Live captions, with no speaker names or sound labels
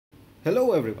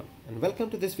Hello everyone and welcome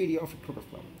to this video of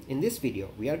Recruiterflow. In this video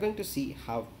we are going to see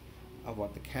how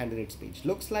what the candidates page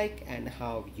looks like and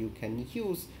how you can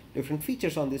use different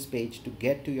features on this page to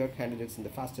get to your candidates in the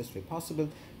fastest way possible.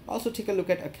 Also take a look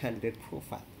at a candidate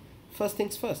profile. First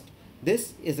things first,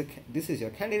 this is your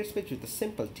candidates page with a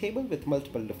simple table with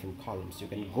multiple different columns. You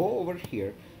can go over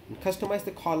here and customize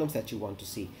the columns that you want to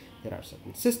see. There are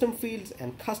certain system fields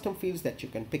and custom fields that you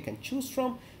can pick and choose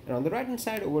from, and on the right hand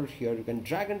side over here you can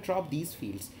drag and drop these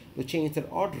fields to change their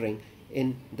ordering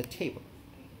in the table.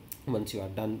 Once you are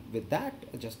done with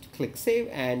that, just click save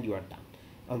and you are done.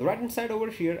 On the right hand side over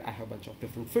here I have a bunch of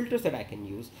different filters that I can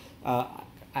use.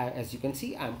 As you can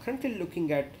see, I'm currently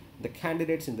looking at the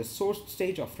candidates in the source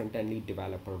stage of front-end lead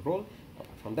developer role.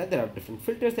 Apart from that, there are different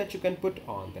filters that you can put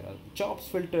on. There are jobs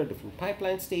filter, different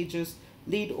pipeline stages,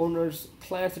 lead owners,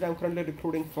 clients that I'm currently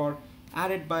recruiting for,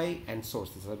 added by, and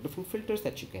sources. There are different filters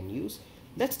that you can use.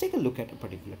 Let's take a look at a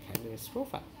particular candidate's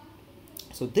profile.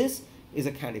 So this is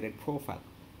a candidate profile.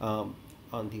 On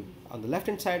the left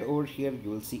hand side over here you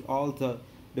will see all the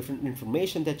different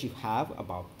information that you have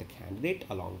about the candidate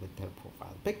along with their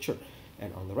profile picture.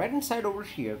 And on the right hand side over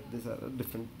here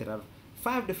there are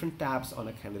 5 different tabs on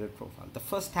a candidate profile. The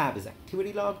first tab is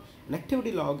activity log. An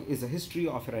activity log is a history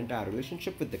of your entire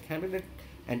relationship with the candidate,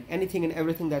 and anything and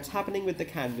everything that's happening with the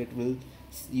candidate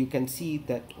you can see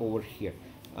that over here.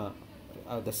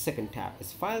 The second tab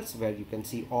is files, where you can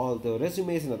see all the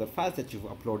resumes and other files that you've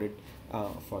uploaded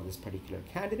for this particular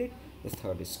candidate. The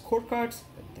third is scorecards,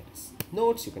 and that is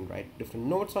notes. You can write different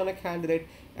notes on a candidate.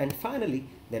 And finally,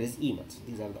 there is emails.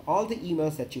 These are all the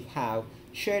emails that you have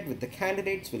shared with the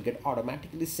candidates will get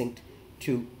automatically synced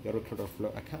to your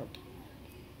Recruiterflow account.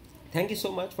 Thank you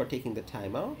so much for taking the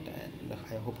time out, and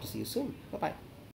I hope to see you soon. Bye-bye.